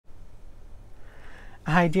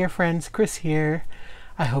Hi dear friends, Chris here.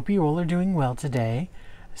 I hope you all are doing well today.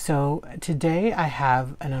 So today I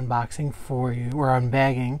have an unboxing for you, or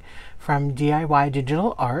unbagging, from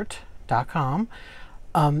DIYDigitalArt.com.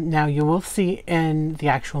 Now you will see in the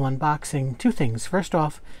actual unboxing two things. First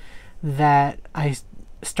off, that I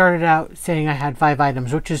started out saying I had 5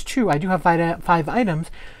 items, which is true. I do have 5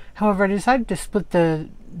 items. However, I decided to split the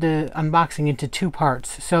unboxing into 2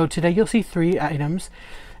 parts. So today you'll see 3 items,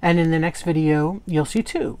 and in the next video you'll see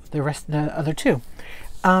 2, the other 2.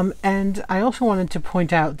 And I also wanted to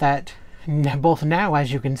point out that both now,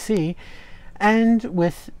 as you can see, and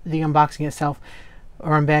with the unboxing itself,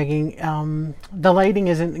 or unbagging, the lighting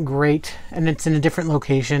isn't great, and it's in a different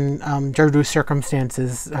location due to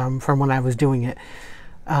circumstances from when I was doing it.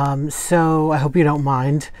 So I hope you don't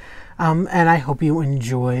mind, and I hope you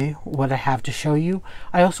enjoy what I have to show you.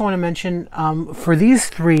 I also want to mention, for these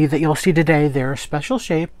 3 that you'll see today, they're special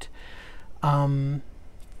shaped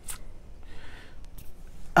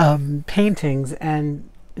paintings, and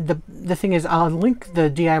the thing is, I'll link the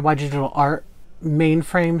DIY Digital Art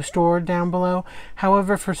mainframe store down below.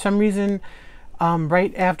 However, for some reason,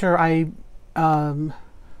 right after I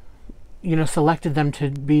selected them to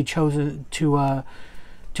be chosen to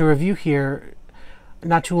review here,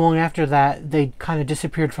 not too long after that they kind of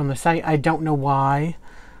disappeared from the site. I don't know why,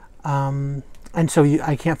 and so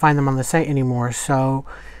I can't find them on the site anymore, so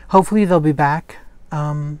hopefully they'll be back.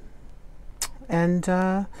 And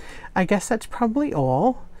I guess that's probably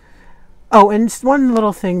all. Oh, and one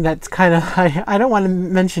little thing that's kind of, I don't want to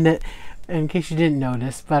mention it in case you didn't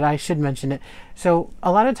notice, but I should mention it. So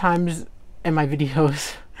a lot of times in my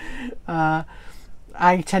videos, I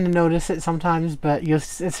tend to notice it sometimes, but it's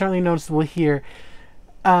certainly noticeable here.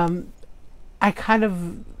 I kind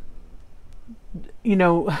of,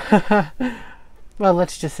 well,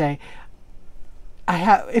 let's just say,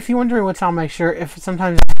 if you're wondering what's on my shirt, if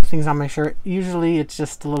sometimes I have things on my shirt, usually it's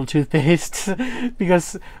just a little toothpaste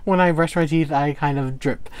because when I brush my teeth I kind of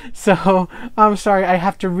drip. So I'm sorry, I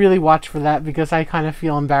have to really watch for that because I kind of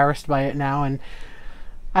feel embarrassed by it now, and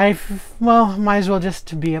well, might as well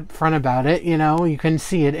just be upfront about it. You can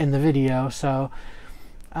see it in the video, so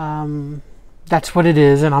that's what it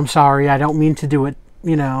is, and I'm sorry. I don't mean to do it,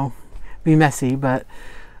 be messy, but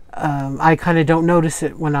I kind of don't notice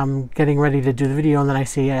it when I'm getting ready to do the video, and then I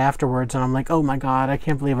see it afterwards and I'm like, oh my god, I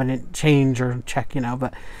can't believe I didn't change or check,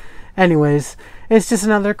 but anyways, it's just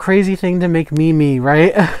another crazy thing to make me,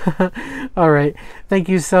 right? Alright, thank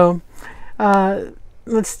you. So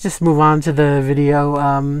let's just move on to the video,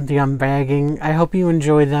 the unbagging. I hope you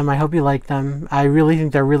enjoy them. I hope you like them. I really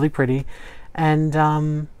think they're really pretty,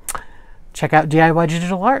 and check out DIY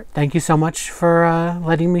Digital Art. Thank you so much for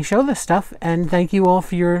letting me show this stuff, and thank you all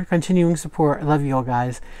for your continuing support. I love you all,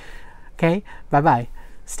 guys. Okay, bye-bye.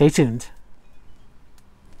 Stay tuned.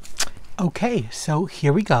 Okay, so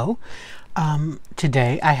here we go.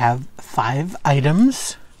 Today I have 5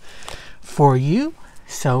 items for you,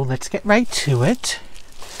 so let's get right to it.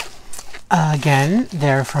 Again,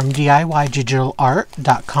 they're from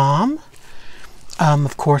DIYDigitalArt.com.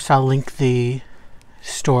 Of course, I'll link the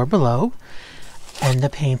store below and the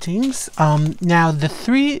paintings. Now the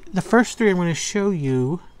first 3 I'm going to show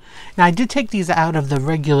you. Now I did take these out of the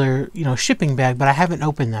regular shipping bag, but I haven't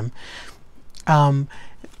opened them.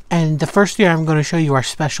 And the first 3 I'm going to show you are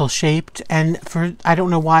special shaped, and I don't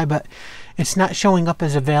know why, but it's not showing up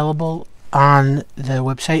as available on the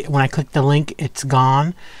website. When I click the link, it's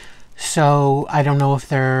gone. So I don't know if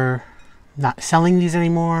they're not selling these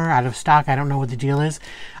anymore, out of stock. I don't know what the deal is.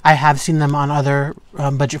 I have seen them on other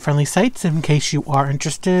budget-friendly sites. In case you are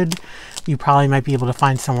interested, you probably might be able to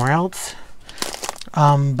find somewhere else.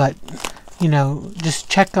 But just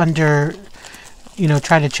check under,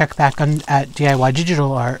 try to check back at DIY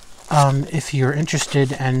Digital Art if you're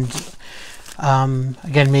interested, and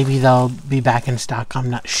again, maybe they'll be back in stock. I'm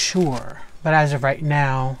not sure, but as of right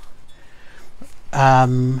now,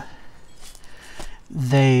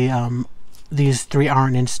 these 3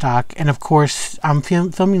 aren't in stock. And of course, I'm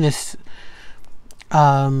filming this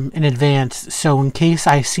in advance, so in case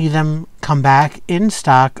I see them come back in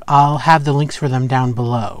stock, I'll have the links for them down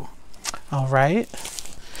below. Alright,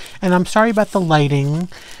 and I'm sorry about the lighting.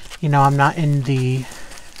 I'm not in the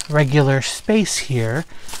regular space here,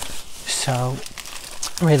 so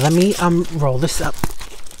wait, let me roll this up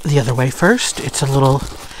the other way first. It's a little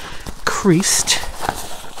creased.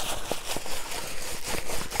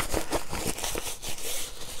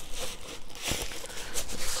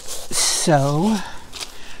 So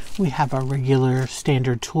we have our regular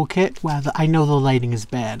standard toolkit. Wow, I know the lighting is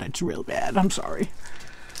bad. It's real bad. I'm sorry.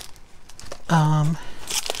 And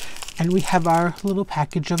we have our little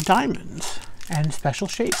package of diamonds. and special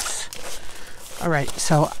shapes. Alright,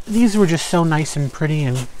 so these were just so nice and pretty,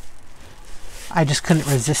 and I just couldn't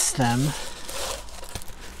resist them.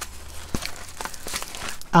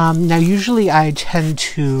 Now usually I tend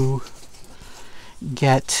to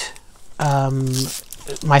get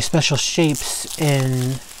my special shapes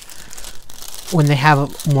in when they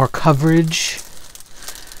have more coverage,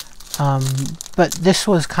 but this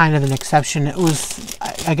was kind of an exception. It was,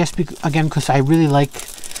 I guess, again, because I really like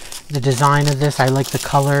the design of this. I like the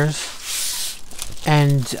colors,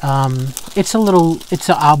 and it's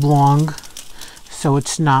an oblong, so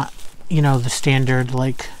it's not, you know, the standard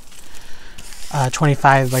like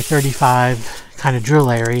 25 by 35 kind of drill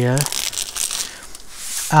area.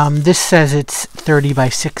 This says it's 30 by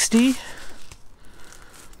 60,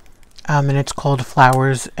 and it's called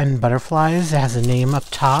Flowers and Butterflies. It has a name up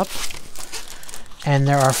top, and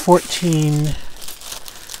there are 14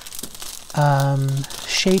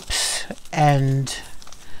 shapes and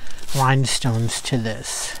rhinestones to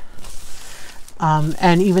this.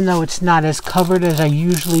 And even though it's not as covered as I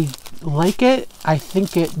usually like it, I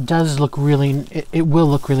think it does look really, it will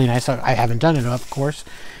look really nice. I haven't done it, of course,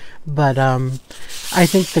 but I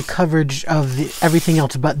think the coverage of everything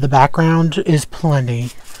else but the background is plenty.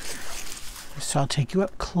 So I'll take you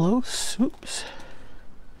up close, oops,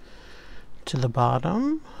 to the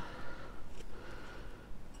bottom.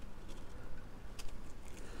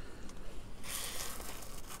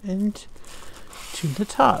 And to the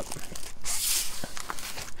top.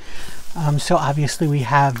 So obviously we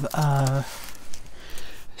have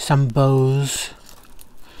some bows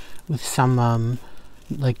with some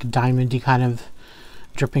like diamondy kind of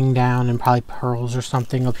dripping down, and probably pearls or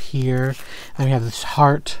something up here. And we have this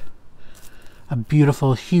heart, a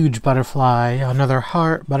beautiful huge butterfly, another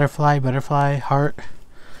heart, butterfly, butterfly, heart.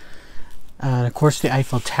 And of course the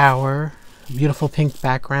Eiffel Tower, beautiful pink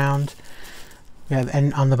background. We have,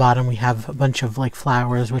 and on the bottom we have a bunch of like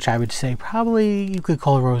flowers, which I would say probably you could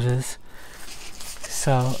call roses.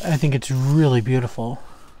 So I think it's really beautiful.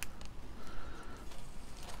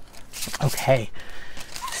 Okay,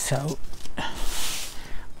 so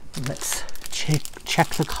let's check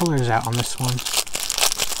the colors out on this one.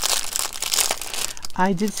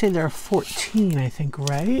 I did say there are 14, I think,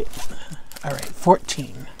 right? All right,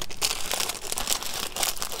 14.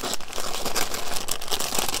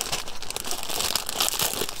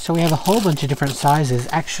 So we have a whole bunch of different sizes.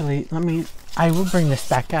 Actually, I will bring this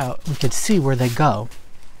back out. We could see where they go.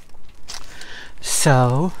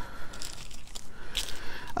 So,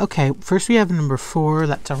 okay, first we have number 4.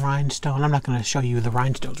 That's a rhinestone. I'm not going to show you the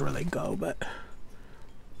rhinestones where they go, but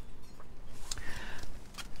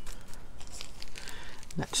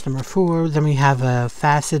that's number 4. Then we have a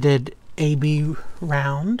faceted AB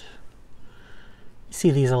round. You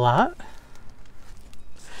see these a lot.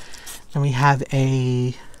 Then we have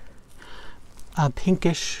a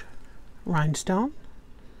pinkish rhinestone.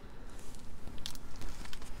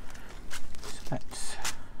 So that's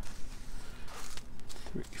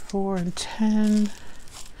 3, 4, and 10.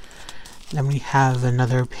 Then we have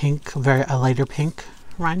another pink, a lighter pink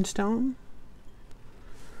rhinestone.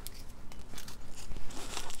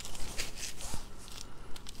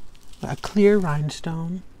 A clear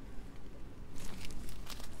rhinestone.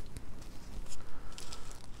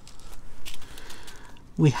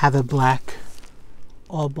 We have a black,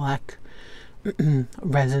 all black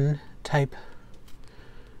resin type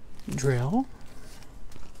drill.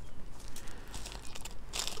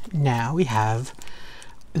 Now we have,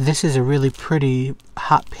 this is a really pretty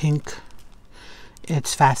hot pink,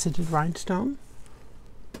 it's faceted rhinestone.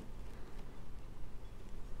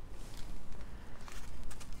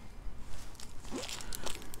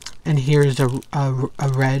 And here's a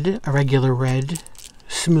regular red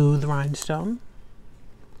smooth rhinestone.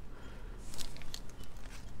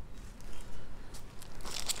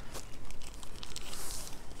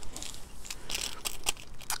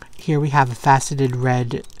 Here we have a faceted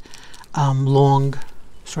red, long,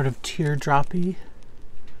 sort of teardroppy.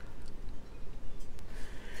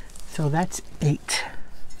 So that's 8.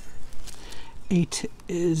 8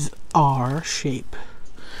 is R shape.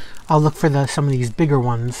 I'll look for some of these bigger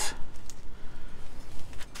ones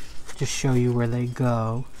to show you where they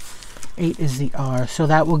go. 8 is the R, so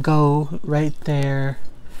that will go right there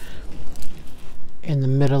in the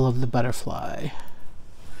middle of the butterfly,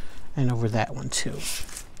 and over that one too.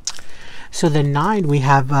 So then 9 we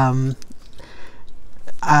have, the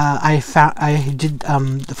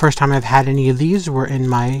first time I've had any of these were in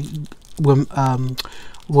my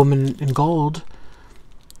Woman in Gold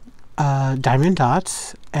diamond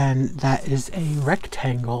dots, and that is a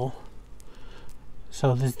rectangle.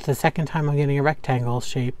 So this is the second time I'm getting a rectangle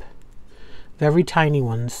shape. very tiny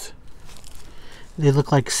ones. They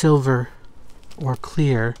look like silver or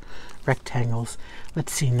clear rectangles.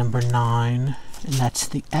 Let's see, number 9, and that's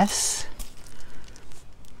the S.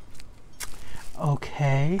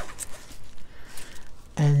 Okay.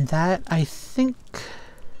 And that, I think,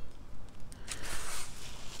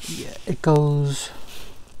 yeah, it goes,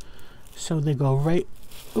 so they go right,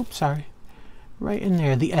 oops, sorry, right in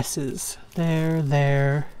there, the S's.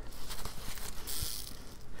 There.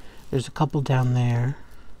 There's a couple down there.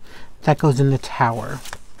 That goes in the tower.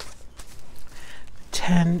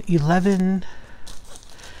 10, 11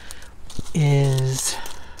 is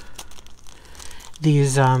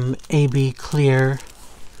these AB clear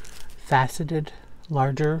faceted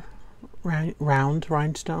larger round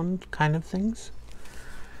rhinestone kind of things.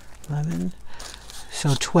 11.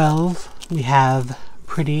 So 12 we have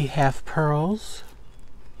pretty half pearls.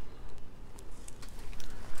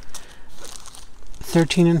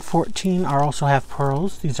 13 and 14 are also half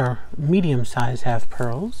pearls. These are medium-sized half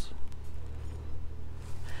pearls.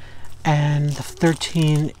 And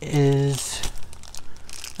 13 is,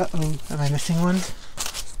 uh-oh, am I missing one?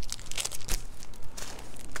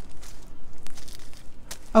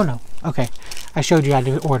 Oh no, okay. I showed you how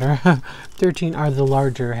to order. 13 are the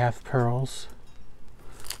larger half pearls.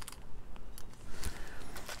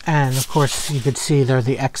 And of course you could see there are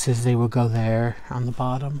the X's, they will go there on the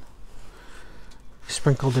bottom.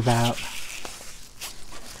 Sprinkled about.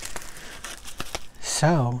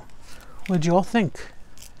 So, what'd you all think?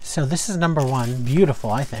 So this is number 1. Beautiful,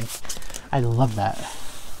 I think. I love that.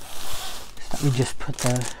 So let me just put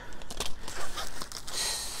the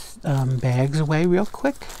bags away real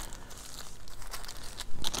quick.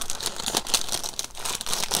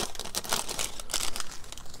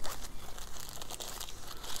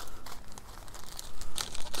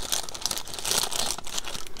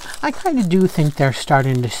 I kind of do think they're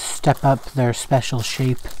starting to step up their special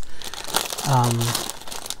shape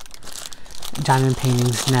diamond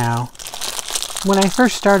paintings now. When I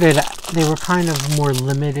first started, they were kind of more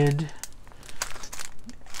limited,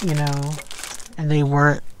 you know, and they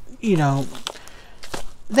weren't, you know,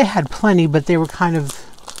 they had plenty, but they were kind of,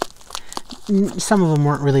 some of them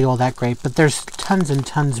weren't really all that great, but there's tons and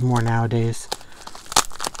tons more nowadays.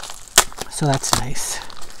 So that's nice.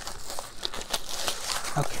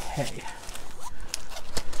 Okay.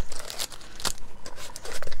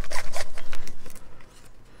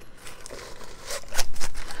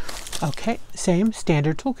 Okay, same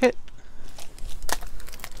standard toolkit.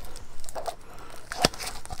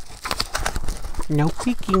 No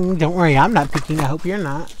peeking. Don't worry, I'm not peeking. I hope you're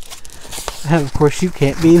not. Of course you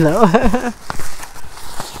can't be though.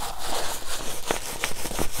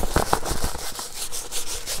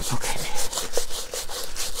 Okay.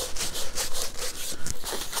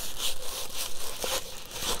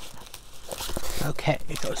 Okay,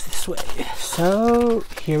 it goes this way. So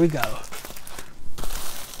here we go.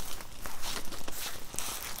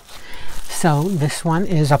 So this one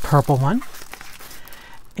is a purple one.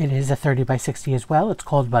 It is a 30 by 60 as well. It's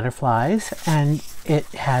called Butterflies, and it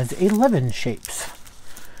has 11 shapes.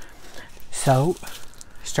 So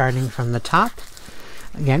starting from the top,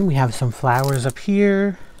 again we have some flowers up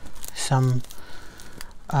here, some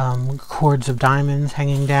cords of diamonds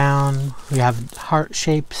hanging down. We have heart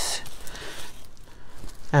shapes,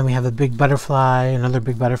 and we have a big butterfly, another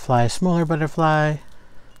big butterfly, a smaller butterfly,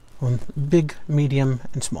 one big, medium,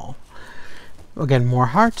 and small. Again, more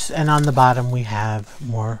hearts, and on the bottom we have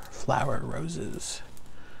more flower roses.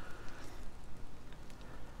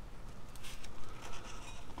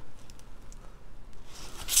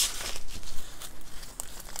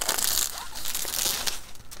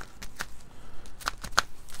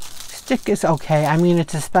 Stick is okay. I mean,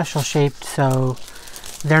 it's a special shape, so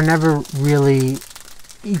they're never really,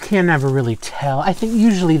 you can never really tell. I think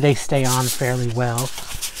usually they stay on fairly well.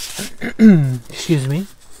 Excuse me.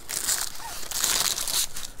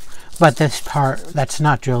 But this part that's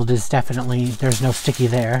not drilled is definitely, there's no sticky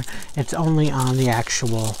there. It's only on the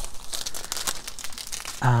actual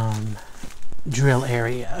drill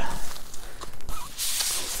area.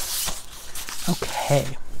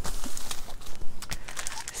 Okay.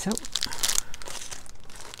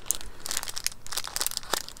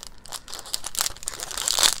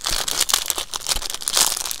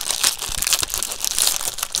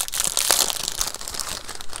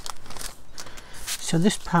 So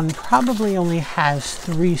this one probably only has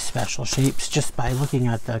 3 special shapes just by looking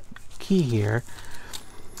at the key here.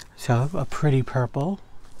 So a pretty purple.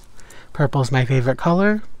 Purple is my favorite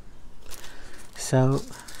color. So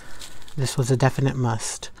this was a definite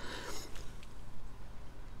must.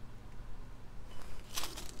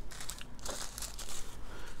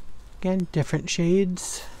 Again, different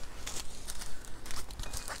shades.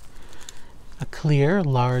 A clear,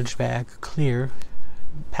 large bag, clear,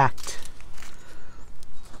 packed.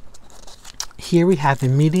 Here we have a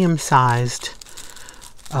medium-sized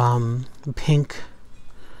pink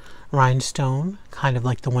rhinestone, kind of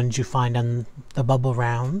like the ones you find on the bubble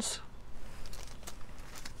rounds.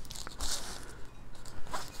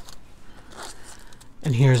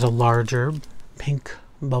 And here's a larger pink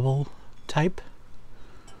bubble type.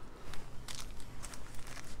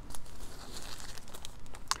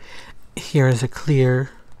 Here is a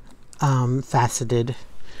clear, faceted,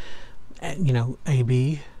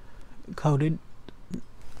 AB coated.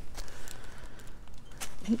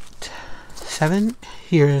 8, 7.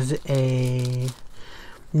 Here's a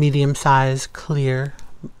medium-sized clear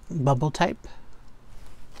bubble type.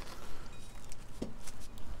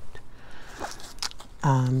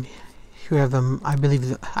 Here we have I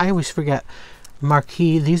believe I always forget,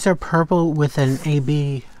 marquee. These are purple with an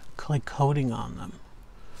AB like coating on them.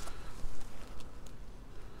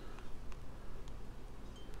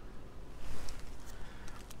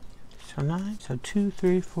 So 9, so 2,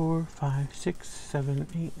 3, 4, 5, 6, 7,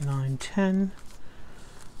 8, 9, 10,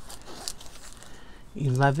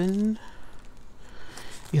 11.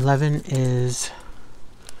 11 is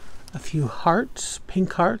a few hearts,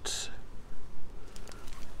 pink hearts.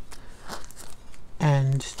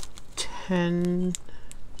 And 10,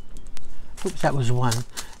 oops, that was 1.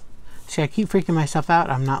 See, I keep freaking myself out.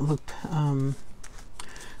 I'm not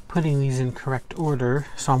putting these in correct order,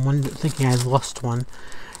 so I'm thinking I lost one.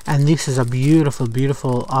 And this is a beautiful,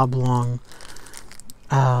 beautiful oblong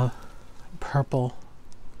purple.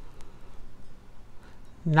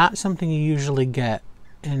 Not something you usually get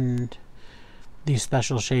in these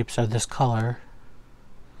special shapes of this color.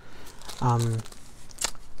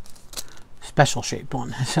 Special shaped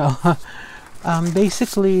one. So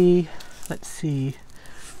basically, let's see.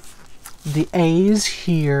 The A's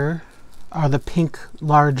here are the pink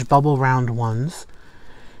large bubble round ones.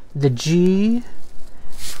 The G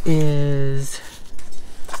is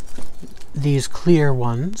these clear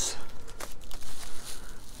ones.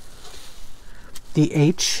 The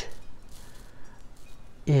H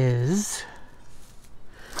is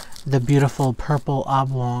the beautiful purple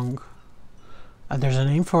oblong. There's a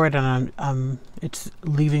name for it, and it's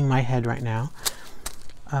leaving my head right now.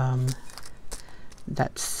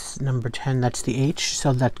 That's number 10. That's the H,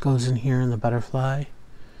 so that goes in here in the butterfly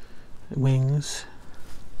wings.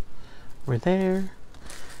 We're there.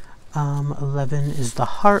 11 is the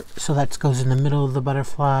heart, so that goes in the middle of the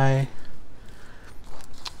butterfly.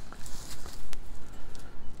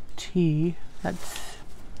 T,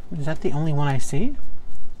 is that the only one I see?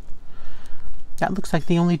 That looks like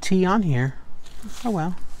the only T on here. Oh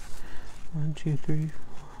well. 1, 2, 3.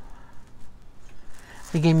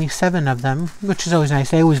 They gave me 7 of them, which is always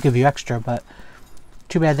nice. They always give you extra, but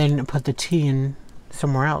too bad they didn't put the T in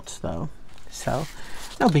somewhere else though. So,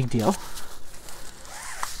 no big deal.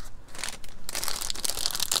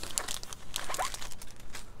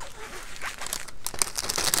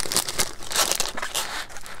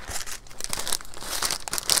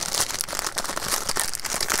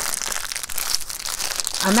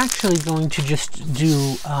 I'm actually going to just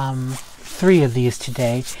do 3 of these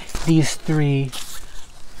today. These 3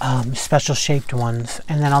 special shaped ones,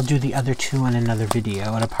 and then I'll do the other 2 in another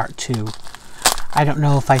video in a part 2. I don't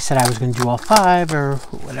know if I said I was going to do all 5 or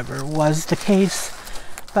whatever was the case,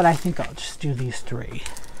 but I think I'll just do these 3.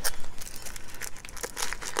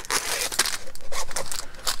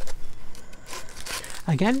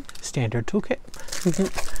 Again, standard toolkit.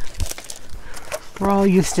 We're all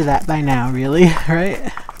used to that by now, really,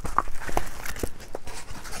 right?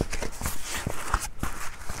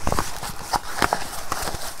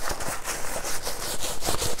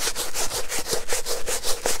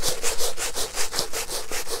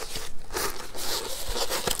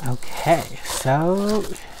 Okay, so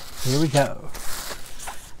here we go.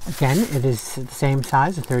 Again, it is the same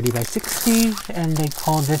size, a 30 by 60, and they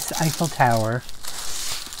call this Eiffel Tower.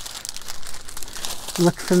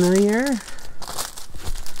 Look familiar?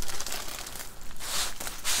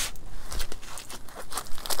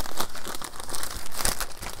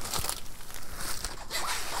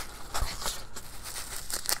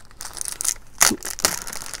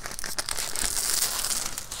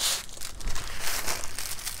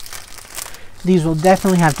 These will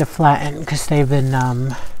definitely have to flatten because they've been,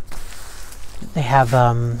 they have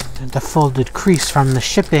the folded crease from the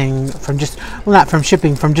shipping, from just, well, not from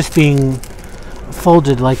shipping, from just being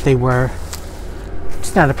folded like they were.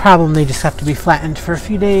 It's not a problem, they just have to be flattened for a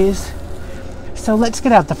few days. So let's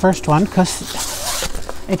get out the first one because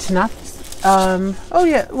it's not Oh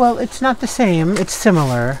yeah, well, it's not the same. It's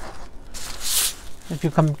similar. If you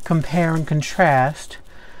compare and contrast.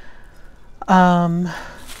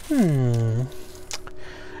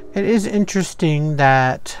 It is interesting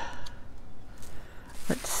that,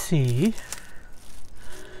 let's see,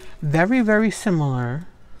 very, very similar,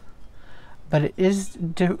 but it is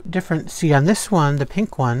different. See, on this one, the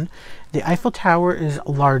pink one, the Eiffel Tower is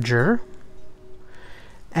larger,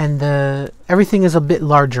 and everything is a bit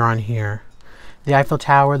larger on here. The Eiffel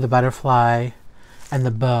Tower, the butterfly, and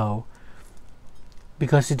the bow.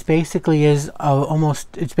 Because it's basically it's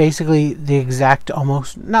basically the exact,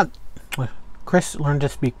 Chris, learn to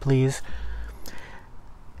speak, please.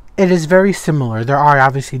 It is very similar. There are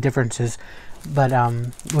obviously differences, but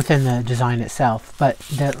within the design itself. But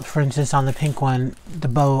for instance, on the pink one, the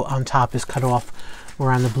bow on top is cut off,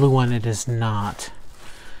 where on the blue one it is not.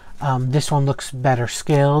 This one looks better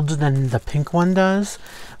scaled than the pink one does,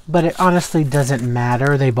 but it honestly doesn't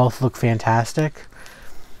matter. They both look fantastic.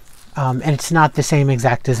 And it's not the same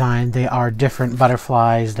exact design. They are different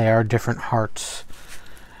butterflies. They are different hearts.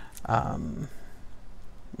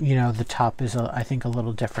 You know, the top is, I think, a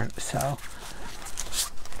little different. So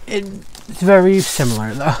it's very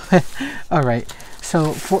similar, though. All right.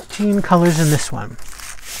 So 14 colors in this one.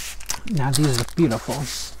 Now, these look beautiful.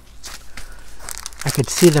 I could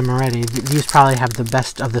see them already. These probably have the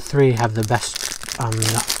best of the three, have the best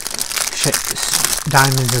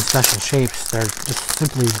diamonds and special shapes. They're just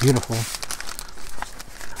simply beautiful.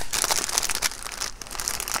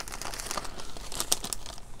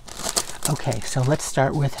 Okay, so let's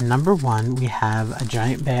start with number 1. We have a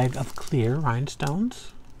giant bag of clear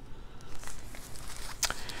rhinestones.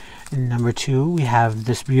 And number 2, we have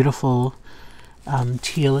this beautiful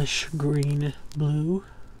tealish green blue.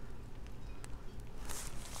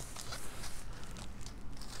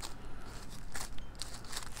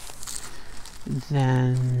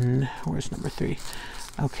 Then, where's number 3?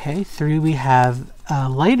 Okay, 3, we have a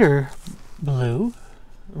lighter blue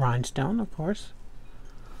rhinestone, of course.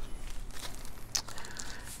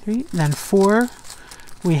 3, then 4,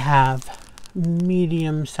 we have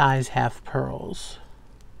medium size half pearls.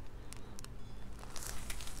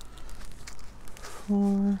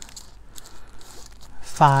 4,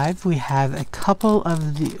 5, we have a couple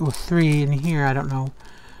of the, or 3 in here, I don't know,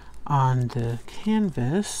 on the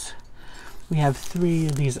canvas. We have 3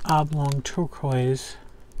 of these oblong turquoise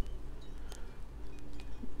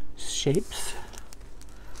shapes.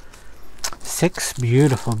 6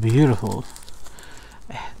 beautiful, beautiful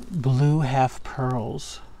blue half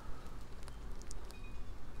pearls.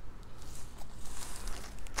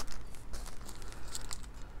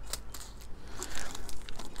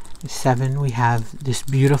 7, we have this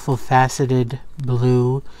beautiful faceted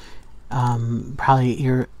blue,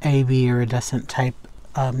 probably AB iridescent type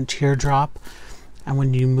teardrop, and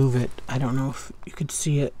when you move it, I don't know if you could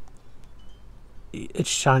see it, it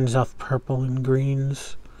shines off purple and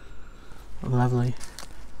greens. Lovely.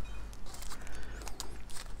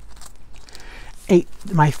 8,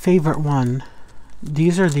 my favorite one.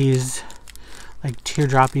 These are these like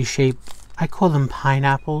teardroppy shape. I call them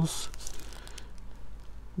pineapples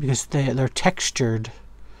because they're textured.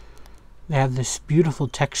 They have this beautiful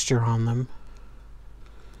texture on them.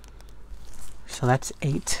 So that's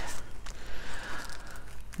 8.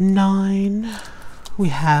 9, we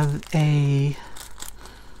have a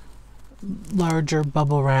larger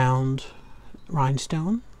bubble round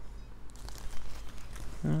rhinestone.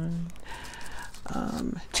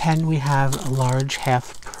 10, we have a large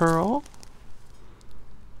half pearl.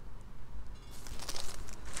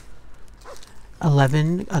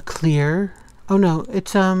 11, a clear. Oh no,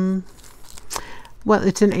 it's well,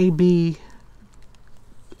 it's an AB,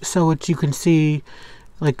 so you can see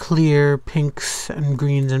like clear pinks and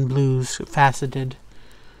greens and blues, faceted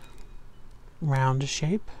round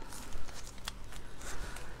shape.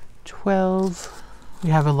 12, we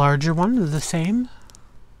have a larger one of the same.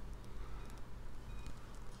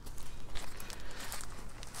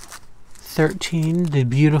 13, the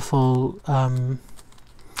beautiful,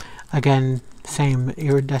 again, same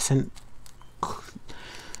iridescent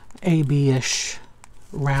AB-ish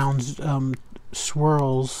rounds,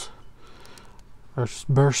 swirls or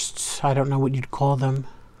bursts, I don't know what you'd call them.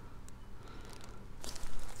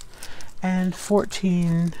 And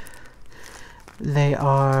 14, they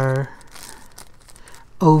are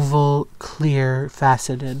oval, clear,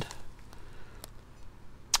 faceted.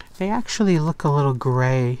 They actually look a little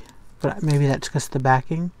gray, but maybe that's just the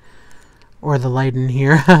backing or the light in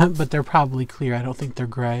here, but they're probably clear. I don't think they're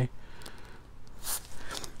gray.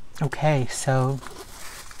 Okay, so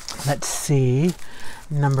let's see.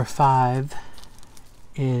 Number 5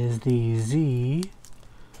 is the Z.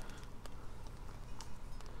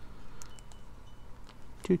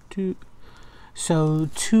 So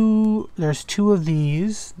there's two of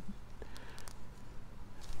these,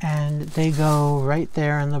 and they go right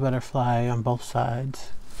there in the butterfly on both sides.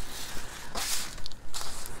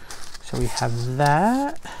 So we have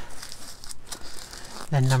that.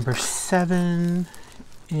 Then number 7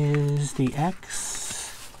 is the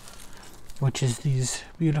X, which is these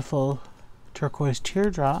beautiful turquoise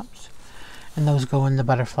teardrops, and those go in the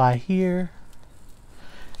butterfly here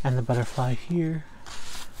and the butterfly here.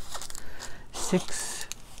 6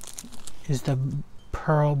 is the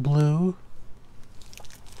pearl blue,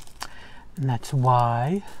 and that's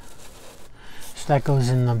Y. So that goes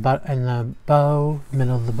in the bow,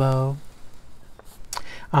 middle of the bow,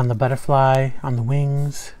 on the butterfly, on the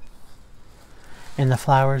wings, in the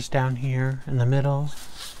flowers down here in the middle.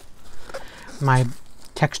 My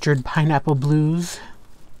textured pineapple blues,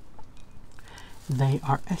 they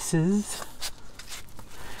are S's,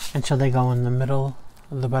 and so they go in the middle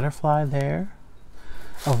of the butterfly there,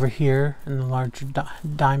 over here in the large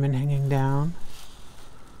diamond hanging down.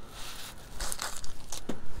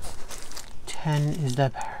 10 is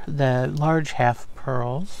the large half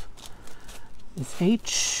pearls. It's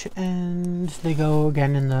H, and they go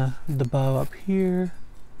again in the bow up here,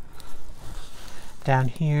 down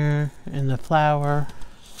here in the flower,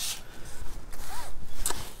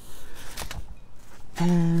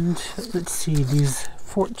 and let's see, these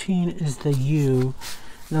 14 is the U.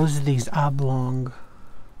 Those are these oblong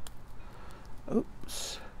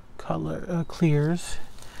color clears,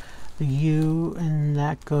 the U, and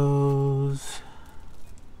that goes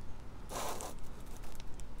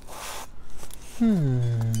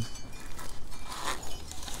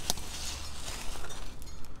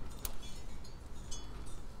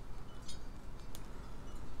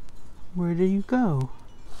where do you go?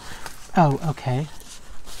 Oh, okay.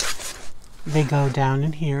 They go down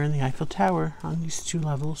in here in the Eiffel Tower on these 2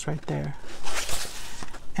 levels right there.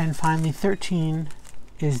 And finally 13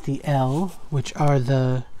 is the L, which are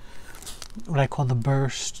what I call the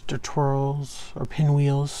burst or twirls or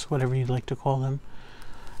pinwheels, whatever you'd like to call them.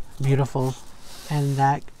 Beautiful. And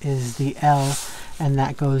that is the L, and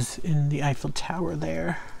that goes in the Eiffel Tower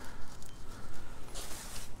there.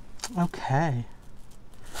 Okay.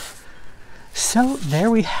 So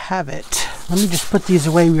there we have it. Let me just put these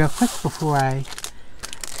away real quick before I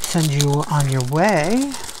send you on your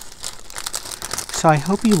way. So I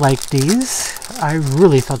hope you like these. I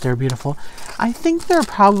really thought they were beautiful. I think there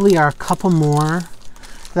probably are a couple more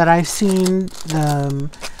that I've seen.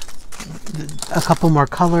 A couple more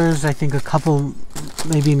colors. I think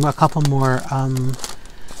maybe a couple more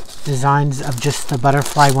designs of just the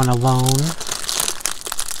butterfly one alone.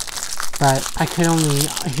 But I could only,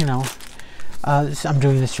 I'm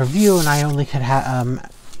doing this review, and I only could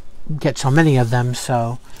get so many of them.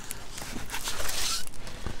 So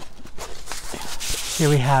here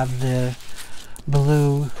we have the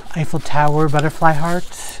blue Eiffel Tower butterfly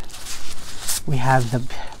hearts. We have the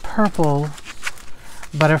purple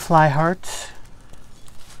butterfly hearts,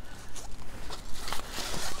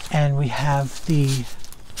 and we have the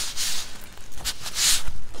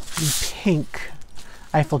pink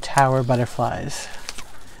Eiffel Tower butterflies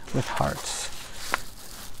with hearts.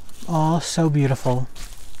 All so beautiful,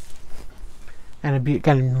 and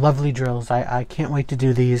again, lovely drills. I can't wait to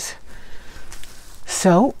do these.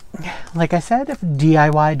 So, like I said,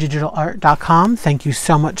 DIYDigitalArt.com. Thank you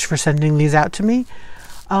so much for sending these out to me.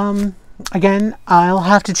 Again, I'll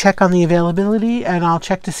have to check on the availability, and I'll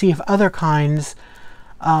check to see if other kinds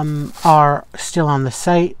are still on the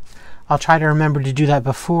site. I'll try to remember to do that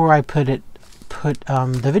before I put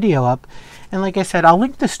the video up. And like I said, I'll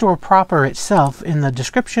link the store proper itself in the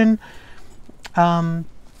description. And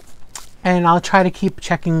I'll try to keep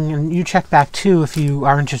checking, and you check back too if you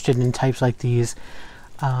are interested in types like these.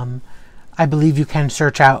 I believe you can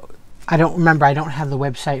search out. I don't have the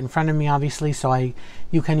website in front of me, obviously, so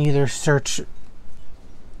you can either search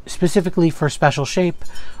specifically for special shape,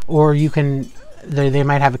 or you can, they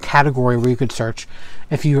might have a category where you could search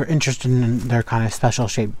if you're interested in their kind of special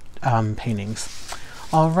shape paintings.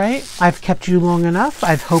 Alright, I've kept you long enough.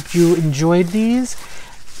 I've hoped you enjoyed these.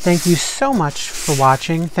 Thank you so much for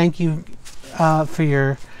watching. Thank you for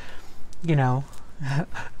your,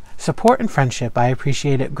 support and friendship. I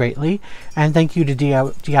appreciate it greatly. And thank you to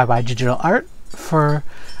DIY Digital Art for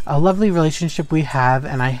a lovely relationship we have.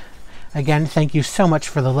 And again, thank you so much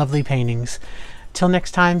for the lovely paintings. Till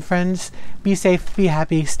next time, friends, be safe, be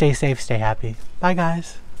happy, stay safe, stay happy. Bye,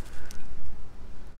 guys.